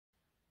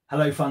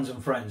Hello fans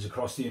and friends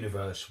across the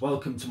universe,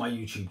 welcome to my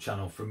YouTube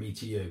channel From Me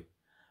to You.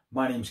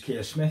 My name's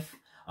Keir Smith.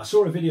 I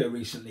saw a video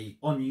recently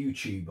on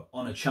YouTube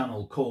on a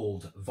channel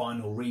called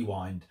Vinyl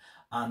Rewind,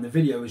 and the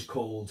video is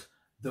called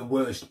The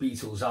Worst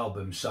Beatles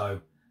Album, so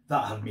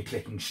that had me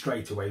clicking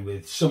straight away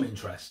with some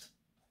interest.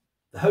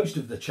 The host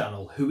of the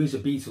channel, who is a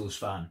Beatles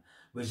fan,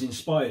 was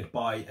inspired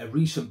by a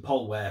recent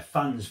poll where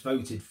fans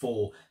voted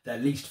for their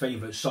least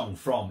favourite song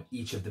from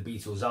each of the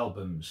Beatles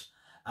albums.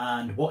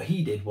 And what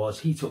he did was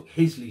he took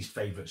his least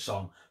favourite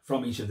song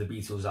from each of the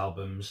Beatles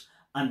albums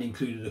and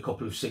included a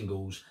couple of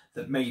singles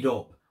that made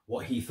up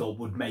what he thought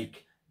would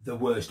make the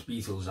worst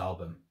Beatles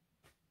album.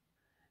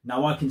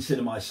 Now, I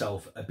consider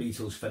myself a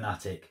Beatles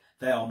fanatic.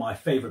 They are my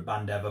favourite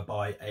band ever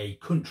by a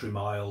country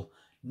mile.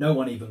 No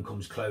one even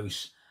comes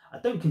close. I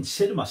don't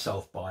consider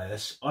myself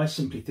biased. I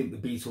simply think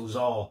the Beatles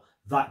are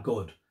that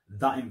good,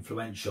 that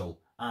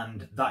influential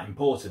and that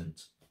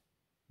important.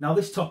 Now,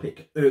 this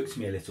topic irked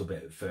me a little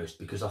bit at first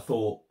because I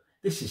thought,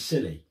 this is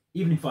silly.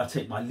 Even if I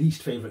take my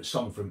least favourite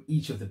song from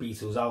each of the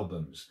Beatles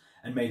albums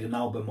and made an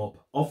album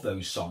up of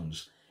those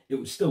songs, it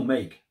would still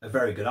make a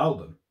very good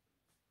album.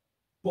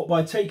 But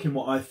by taking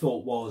what I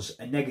thought was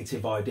a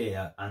negative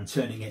idea and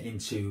turning it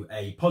into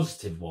a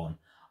positive one,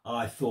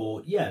 I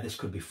thought, yeah, this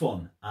could be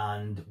fun.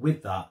 And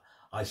with that,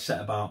 I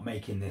set about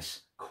making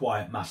this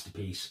quiet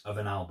masterpiece of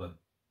an album.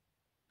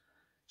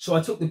 So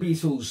I took the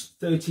Beatles'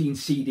 13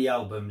 CD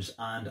albums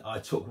and I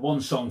took one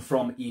song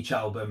from each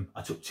album.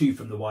 I took two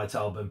from the White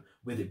Album,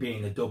 with it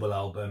being a double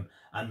album,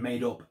 and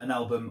made up an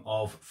album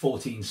of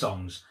 14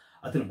 songs.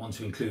 I didn't want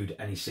to include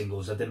any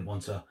singles. I didn't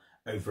want to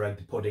over-egg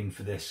the pudding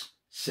for this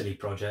silly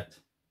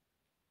project.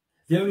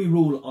 The only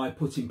rule I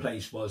put in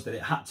place was that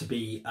it had to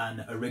be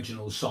an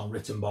original song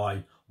written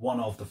by one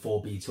of the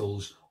four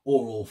Beatles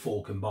or all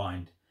four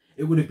combined.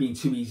 It would have been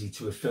too easy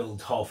to have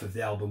filled half of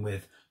the album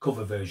with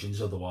cover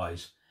versions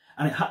otherwise.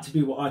 And it had to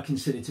be what I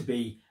consider to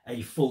be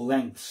a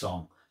full-length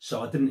song,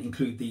 so I didn't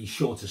include the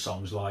shorter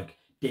songs like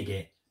Dig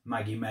It,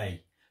 Maggie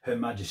May, Her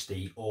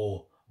Majesty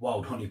or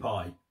Wild Honey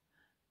Pie.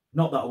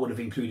 Not that I would have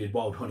included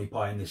Wild Honey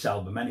Pie in this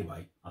album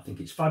anyway, I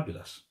think it's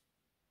fabulous.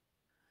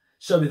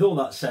 So with all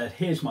that said,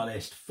 here's my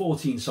list,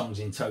 14 songs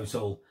in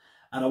total,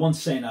 and I want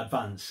to say in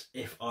advance,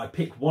 if I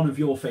pick one of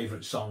your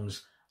favourite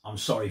songs, I'm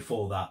sorry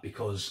for that,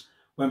 because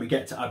when we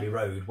get to Abbey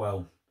Road,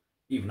 well,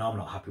 even I'm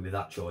not happy with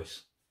that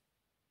choice.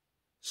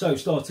 So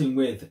starting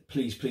with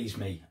Please Please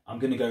Me, I'm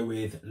going to go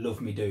with Love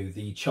Me Do,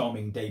 the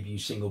charming debut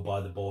single by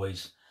the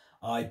boys.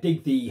 I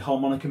dig the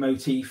harmonica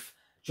motif,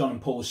 John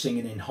and Paul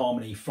singing in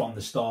harmony from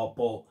the start,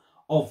 but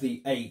of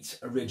the 8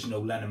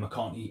 original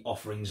Lennon-McCartney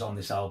offerings on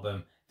this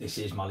album, this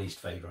is my least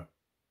favourite.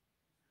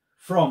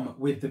 From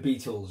With the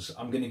Beatles,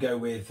 I'm going to go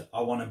with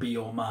I Wanna Be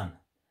Your Man.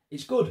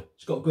 It's good,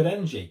 it's got good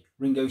energy,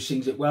 Ringo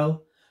sings it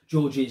well,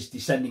 George's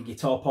descending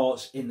guitar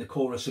parts in the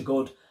chorus are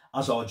good,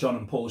 as are John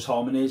and Paul's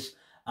harmonies,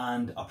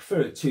 and I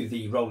prefer it to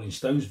the Rolling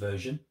Stones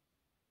version.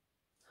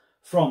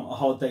 From A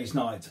Hard Day's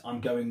Night, I'm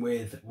going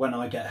with When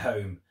I Get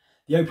Home.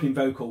 The opening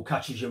vocal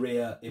catches your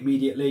ear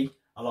immediately.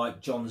 I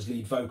like John's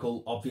lead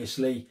vocal,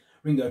 obviously.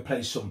 Ringo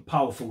plays some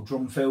powerful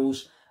drum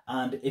fills,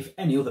 and if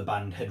any other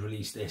band had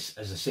released this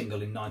as a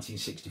single in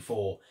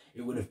 1964,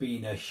 it would have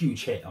been a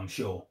huge hit, I'm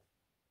sure.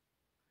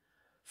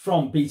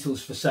 From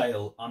Beatles for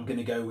Sale, I'm going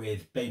to go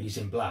with Babies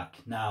in Black.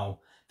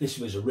 Now, this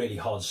was a really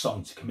hard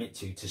song to commit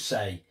to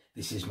say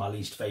this is my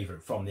least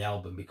favourite from the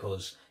album,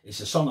 because it's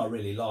a song I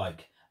really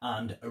like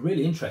and a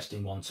really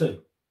interesting one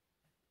too.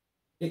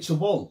 It's a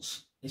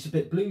waltz, it's a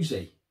bit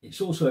bluesy,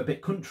 it's also a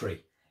bit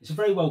country. It's a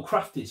very well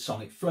crafted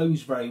song, it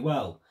flows very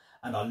well,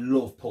 and I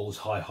love Paul's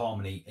high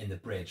harmony in the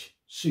bridge,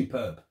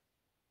 superb.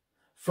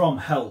 From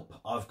Help,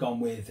 I've gone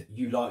with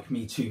You Like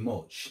Me Too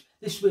Much.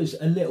 This was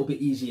a little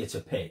bit easier to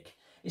pick.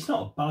 It's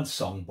not a bad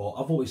song, but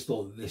I've always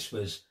thought that this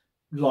was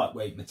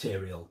lightweight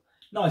material.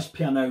 Nice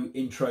piano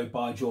intro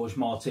by George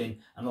Martin,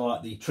 and I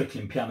like the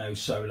trickling piano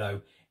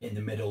solo in the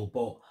middle,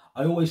 but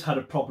I always had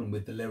a problem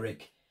with the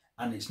lyric,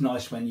 and it's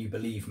nice when you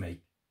believe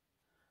me.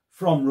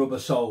 From Rubber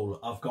Soul,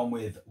 I've gone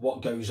with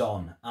What Goes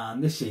On,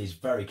 and this is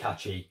very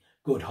catchy,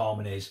 good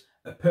harmonies,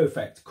 a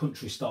perfect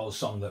country style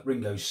song that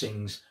Ringo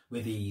sings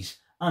with ease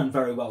and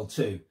very well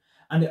too.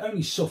 And it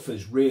only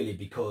suffers really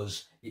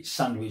because it's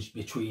sandwiched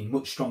between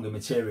much stronger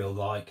material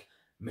like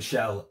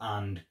Michelle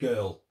and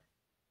Girl.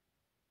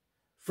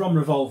 From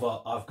Revolver,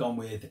 I've gone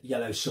with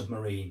Yellow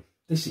Submarine.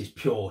 This is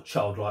pure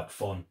childlike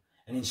fun,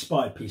 an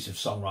inspired piece of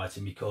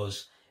songwriting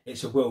because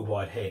it's a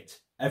worldwide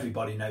hit.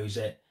 Everybody knows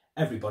it,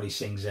 everybody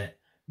sings it,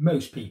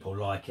 most people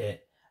like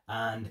it,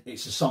 and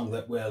it's a song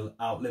that will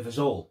outlive us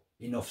all.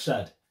 Enough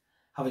said.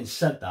 Having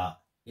said that,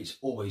 it's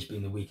always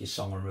been the weakest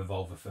song on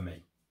Revolver for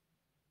me.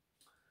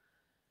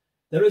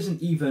 There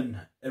isn't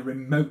even a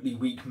remotely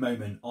weak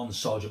moment on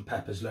Sgt.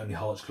 Pepper's Lonely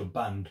Hearts Club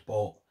Band,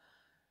 but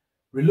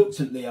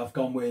reluctantly, I've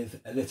gone with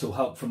A Little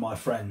Help From My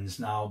Friends.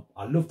 Now,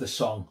 I love the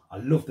song, I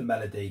love the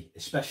melody,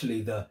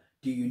 especially the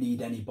Do You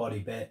Need Anybody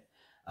bit.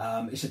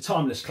 It's a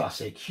timeless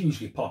classic,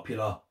 hugely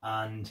popular,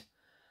 and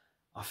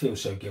I feel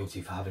so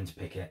guilty for having to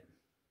pick it.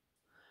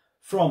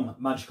 From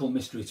Magical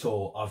Mystery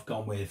Tour, I've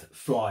gone with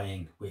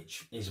Flying,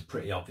 which is a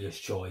pretty obvious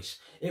choice.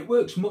 It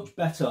works much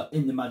better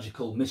in the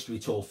Magical Mystery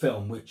Tour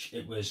film, which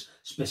it was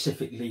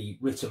specifically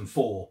written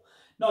for.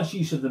 Nice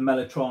use of the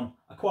mellotron.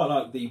 I quite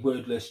like the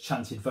wordless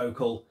chanted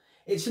vocal.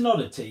 It's an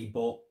oddity,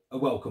 but a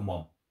welcome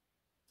one.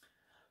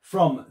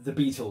 From the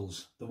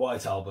Beatles, the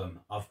White Album,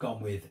 I've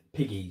gone with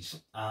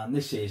Piggies, and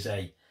this is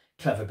a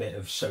clever bit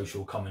of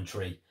social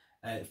commentary.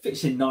 It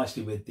fits in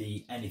nicely with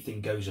the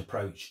anything goes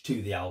approach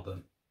to the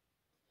album.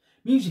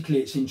 Musically,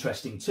 it's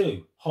interesting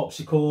too.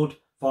 Harpsichord,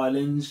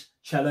 violins,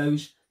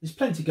 cellos. There's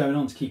plenty going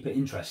on to keep it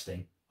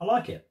interesting. I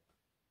like it.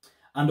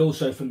 And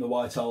also from the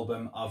White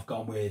Album, I've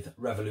gone with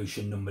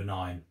Revolution No.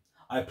 9.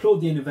 I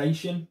applaud the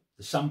innovation,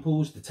 the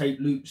samples, the tape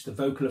loops, the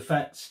vocal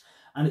effects,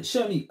 and it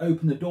certainly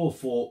opened the door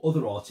for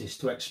other artists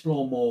to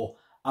explore more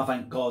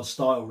avant-garde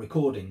style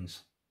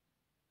recordings.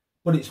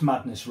 But it's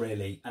madness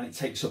really, and it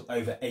takes up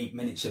over 8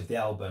 minutes of the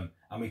album,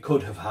 and we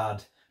could have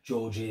had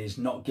George's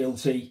Not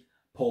Guilty,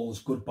 Paul's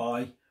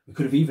Goodbye. We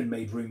could have even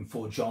made room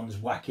for John's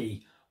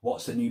wacky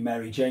What's the New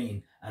Mary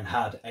Jane and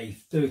had a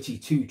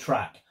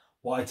 32-track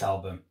White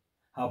Album.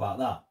 How about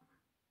that?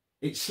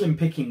 It's slim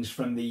pickings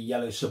from the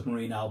Yellow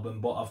Submarine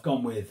album, but I've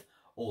gone with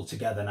All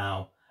Together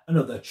Now.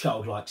 Another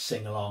childlike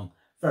sing-along,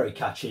 very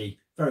catchy,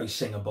 very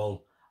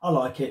singable. I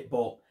like it,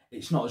 but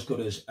it's not as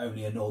good as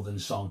Only a Northern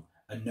Song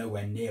and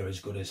nowhere near as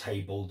good as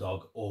Hey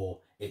Bulldog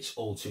or It's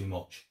All Too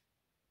Much.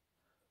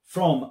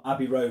 From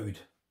Abbey Road,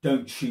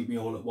 Don't Shoot Me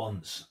All at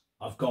Once,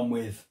 I've gone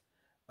with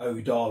Oh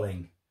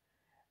Darling.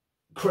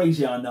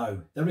 Crazy, I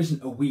know. There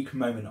isn't a weak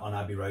moment on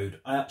Abbey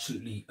Road. I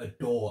absolutely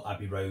adore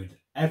Abbey Road,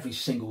 every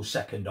single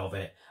second of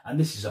it. And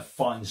this is a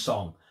fine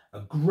song.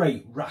 A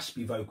great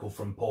raspy vocal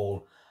from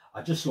Paul.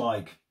 I just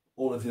like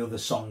all of the other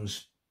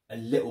songs a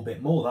little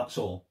bit more, that's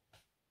all.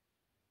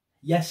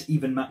 Yes,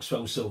 even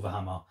Maxwell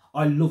Silverhammer.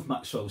 I love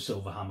Maxwell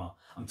Silverhammer.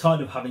 I'm tired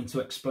of having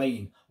to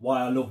explain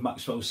why I love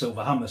Maxwell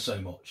Silverhammer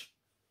so much.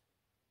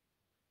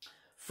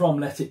 From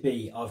Let It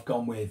Be, I've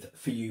gone with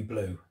For You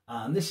Blue,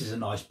 and this is a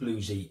nice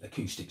bluesy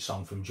acoustic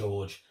song from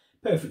George.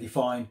 Perfectly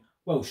fine,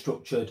 well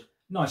structured,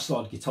 nice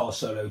slide guitar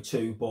solo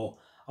too, but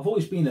I've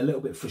always been a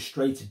little bit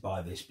frustrated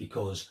by this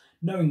because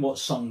knowing what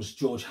songs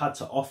George had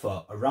to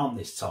offer around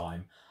this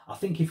time, I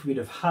think if we'd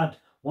have had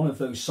one of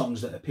those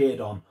songs that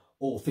appeared on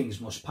All Things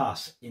Must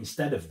Pass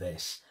instead of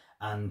this,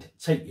 and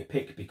take your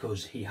pick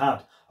because he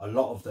had a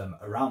lot of them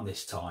around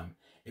this time,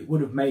 it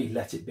would have made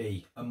Let It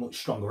Be a much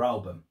stronger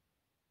album.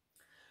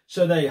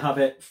 So there you have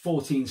it,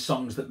 14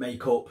 songs that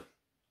make up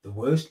the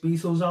Worst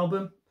Beatles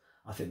album.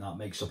 I think that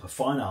makes up a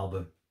fine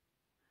album.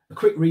 A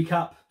quick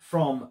recap: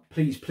 from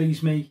Please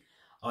Please Me,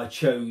 I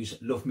chose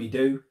Love Me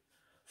Do.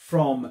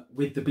 From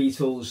With the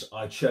Beatles,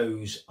 I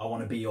chose I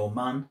Want to Be Your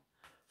Man.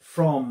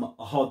 From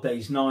A Hard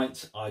Day's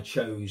Night, I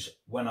chose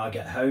When I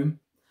Get Home.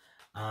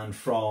 And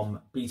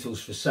from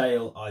Beatles for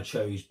Sale, I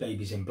chose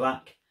Babies in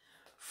Black.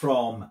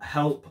 From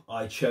Help,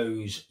 I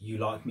chose You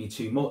Like Me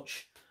Too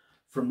Much.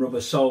 From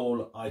Rubber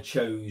Soul, I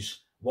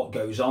chose What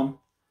Goes On.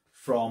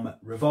 From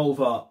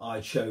Revolver, I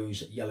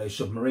chose Yellow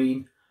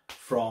Submarine.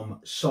 From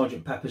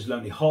Sgt. Pepper's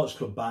Lonely Hearts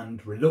Club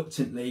Band,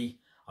 reluctantly,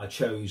 I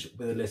chose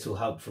With a Little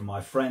Help from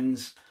My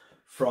Friends.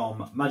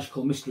 From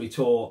Magical Mystery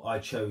Tour, I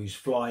chose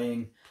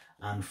Flying.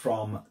 And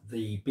from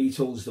the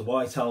Beatles, the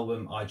White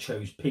Album, I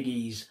chose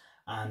Piggies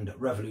and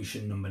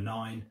Revolution No.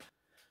 9.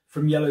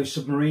 From Yellow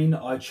Submarine,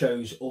 I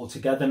chose All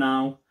Together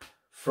Now.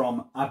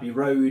 From Abbey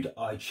Road,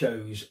 I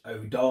chose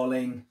Oh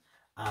Darling.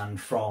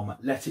 And from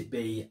Let It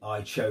Be,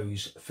 I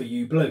chose For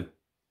You Blue.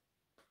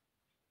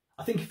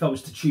 I think if I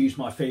was to choose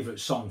my favourite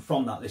song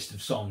from that list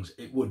of songs,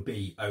 it would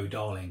be Oh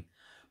Darling.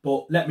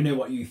 But let me know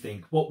what you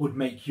think. What would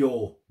make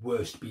your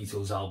worst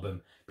Beatles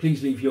album?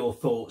 Please leave your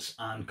thoughts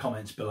and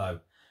comments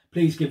below.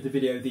 Please give the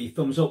video the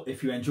thumbs up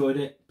if you enjoyed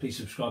it. Please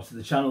subscribe to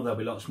the channel. There'll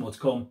be lots more to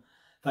come.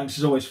 Thanks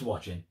as always for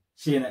watching.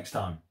 See you next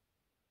time.